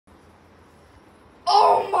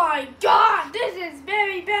my god, this is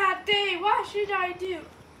very bad day. What should I do?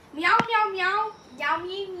 Meow meow meow, meow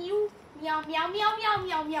meow meow, meow meow meow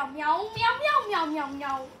meow meow meow meow meow meow meow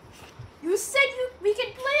meow. You said we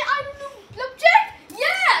can play I don't know Blackjack?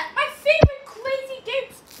 Yeah, my favorite crazy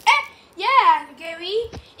games. Yeah,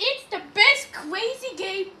 Gary, it's the best crazy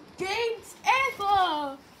games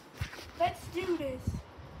ever. Let's do this.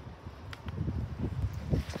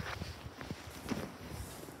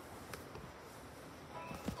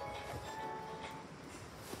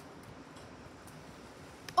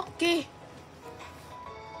 Okay.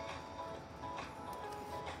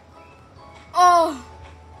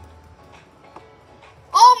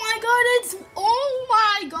 Oh my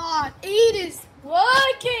god, it is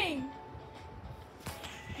working.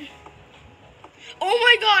 Oh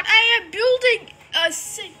my god, I am building a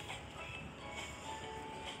sink.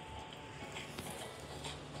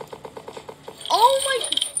 Oh my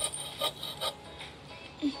god.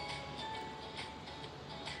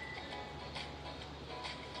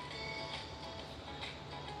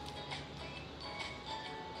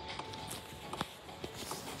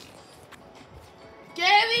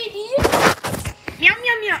 Gary, do you? Meow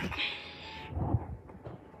meow meow.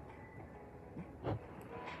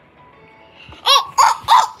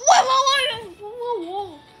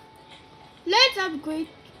 Whoa. Let's upgrade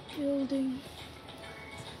building.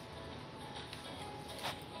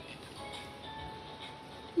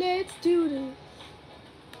 Let's do this.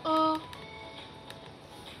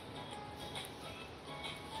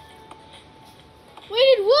 Wait,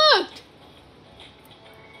 it worked.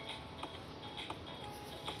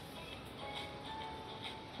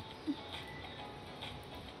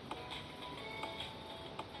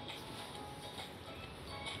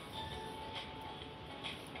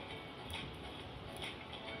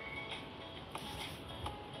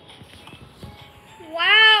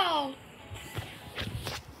 Wow.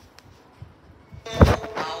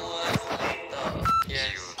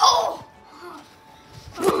 Yes. Oh.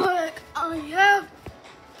 Look, I have.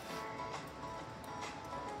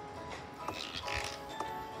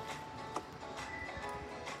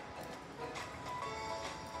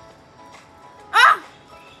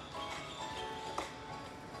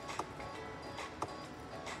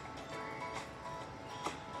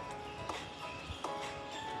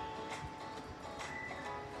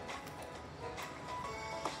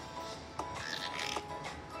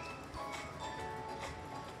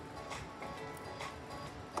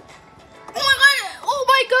 Oh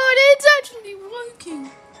my god, it's actually working.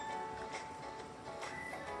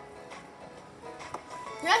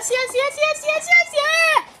 Yes,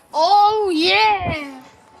 yeah. Oh yeah.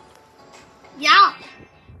 Yeah.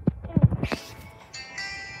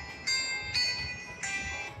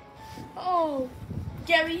 Oh,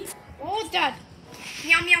 Gary, what was that?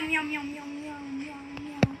 Meow meow meow meow meow meow meow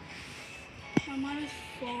meow. Your mother's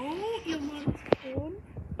phone. Your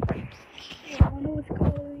mother was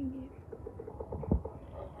calling you.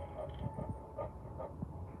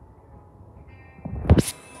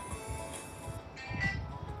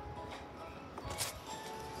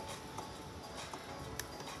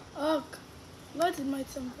 Ugh, let's invite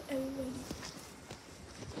some everybody.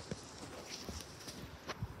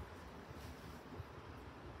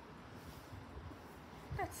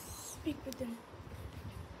 Let's speak with them.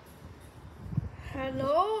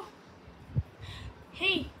 Hello?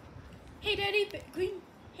 Hey Teddy Bear,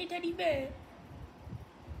 Teddy Bear.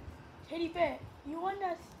 Teddy Bear, you want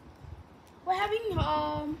us? We're having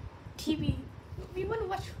TV. We want to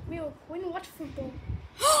watch football.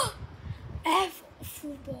 F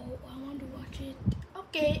football. I want to watch it.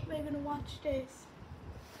 Okay, we're gonna watch this.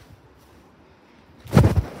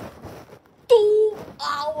 2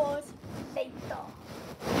 hours later.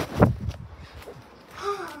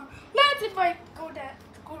 Let's invite go to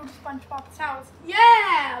Spongebob's house.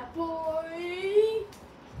 Yeah, boy.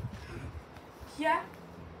 Yeah.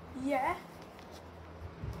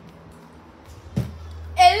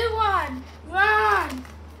 Everyone, run!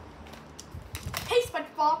 Hey,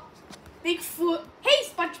 SpongeBob. Bigfoot. Hey,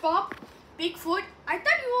 SpongeBob. Bigfoot. I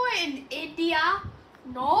thought you were in India.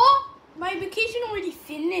 No, my vacation already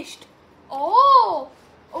finished. Oh,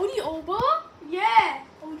 already over? Yeah,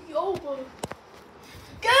 already over.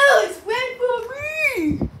 Guys, wait for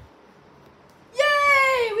me!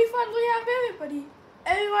 Yay! We finally have everybody.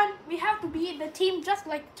 Everyone, we have to be in the team just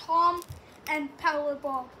like Tom and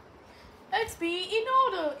Powerball. Let's be in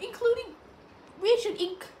order, including. We should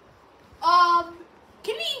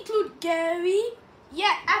can we include Gary?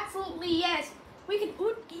 Yeah, absolutely yes. We can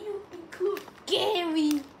include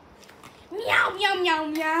Gary. Meow meow meow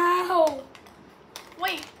meow.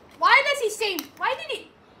 Wait, why does he say? Why did he?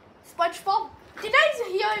 SpongeBob? Did I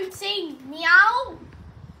hear hear him saying meow.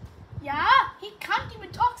 Yeah, he can't even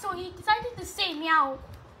talk, so he decided to say meow.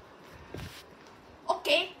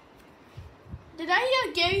 Okay. Did I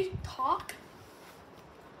hear Gary talk?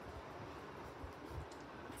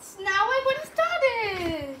 So now I'm going to start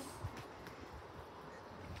it.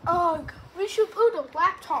 Oh, we should put a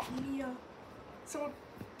laptop in here. So,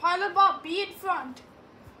 Pilot Bob, be in front.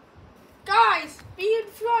 Guys, be in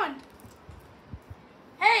front.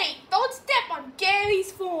 Hey, don't step on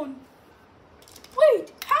Gary's phone.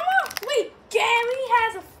 Wait, wait, Gary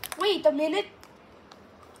has a... Wait a minute.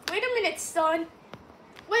 Wait a minute, son.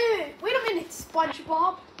 Wait a minute,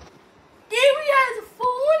 Spongebob. Gary has a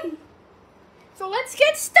phone. So let's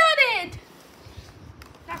get started.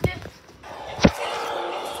 That's it.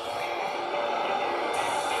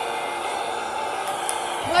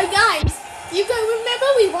 Well, guys, you can remember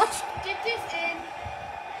we did this in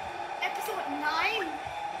episode 9.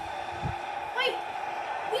 Wait,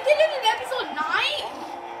 we did it in episode 9?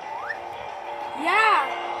 Yeah.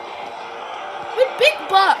 With Big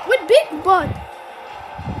Bud.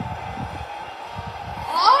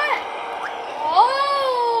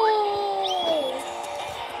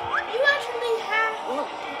 You actually have...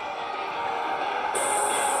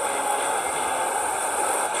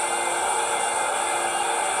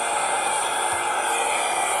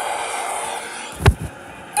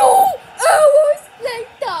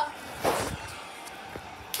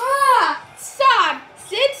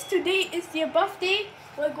 Today is your birthday.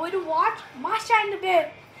 We're going to watch Masha and the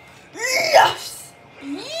Bear. Yes!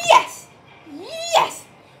 Yes! Yes!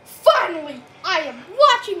 Finally, I am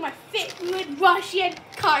watching my favorite Russian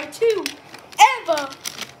cartoon ever.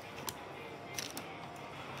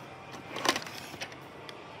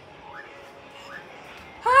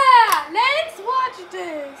 Let's watch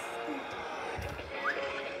this.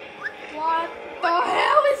 What the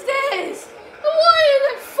hell is this? Why is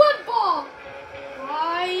it football?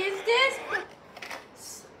 Why is this?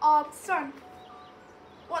 Son,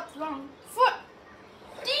 what's wrong?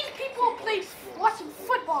 These people play watching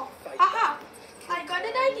football. Haha, I got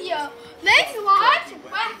an idea. Let's watch.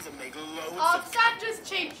 Son, just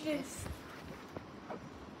change this.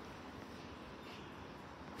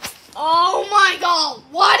 Oh my God,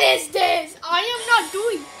 what is this? I am not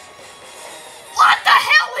doing. What the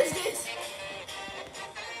hell is this?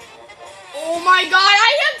 Oh my God,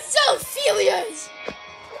 I am so furious.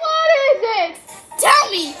 What is it? Tell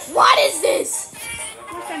me, what is this?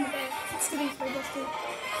 It's today's my birthday.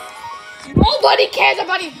 Nobody cares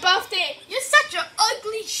about your birthday. You're such an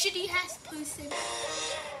ugly, shitty ass person.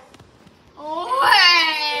 Oh,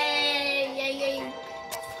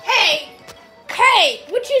 hey,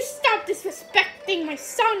 would you stop disrespecting my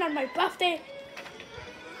son on my birthday?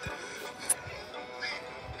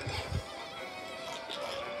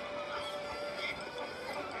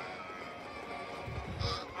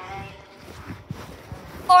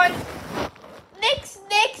 On next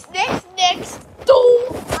 2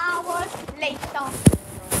 hours later.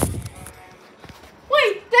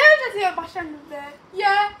 Wait, there's a Russian there.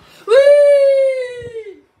 Yeah.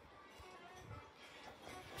 Whee!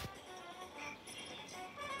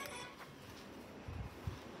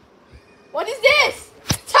 What is this?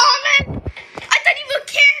 Thomas! I thought you were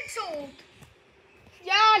cancelled.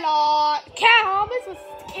 Yeah, no. Thomas was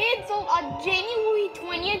cancelled on January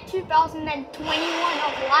 20th, 2021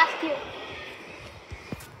 of last year.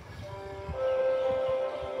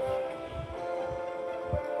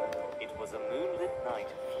 It was a moonlit night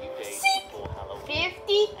a few days before Halloween.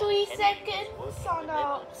 53 seconds on a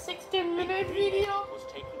 16-minute video. Was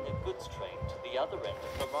taking the goods train to the other end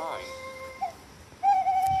of the line.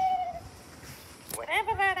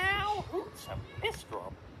 Whatever that owl hoots a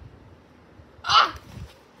bistro.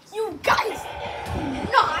 You guys do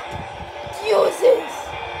not use this.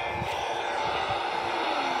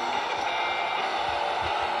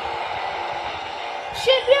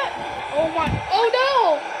 Shit, yeah. Oh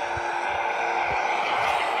no.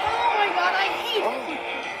 Oh my God, I hate it.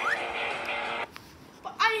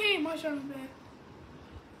 But I hate my son, man.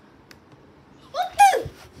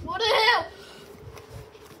 What the hell?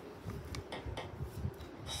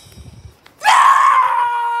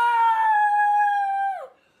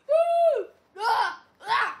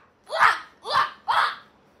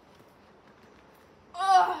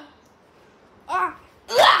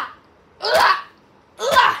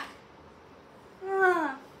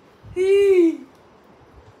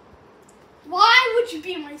 Why would you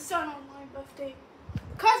be my son on my birthday?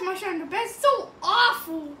 Because my son, the best, so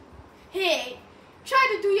awful. Hey, try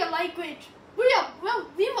to do your language. We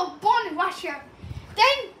were born in Russia.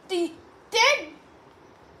 Then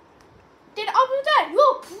after that,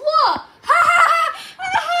 you're poor. Ha ha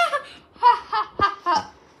ha!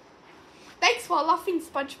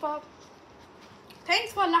 Spongebob.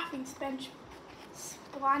 Thanks for laughing, Spongebob.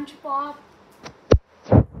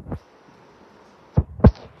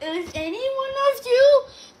 Is any one of you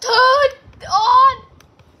turned on?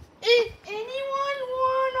 If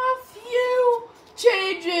one of you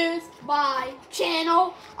changes my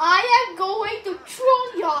channel, I am going to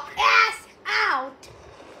throw your ass out.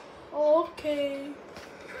 Okay.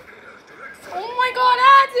 Oh my god,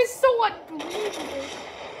 that is so unbelievable.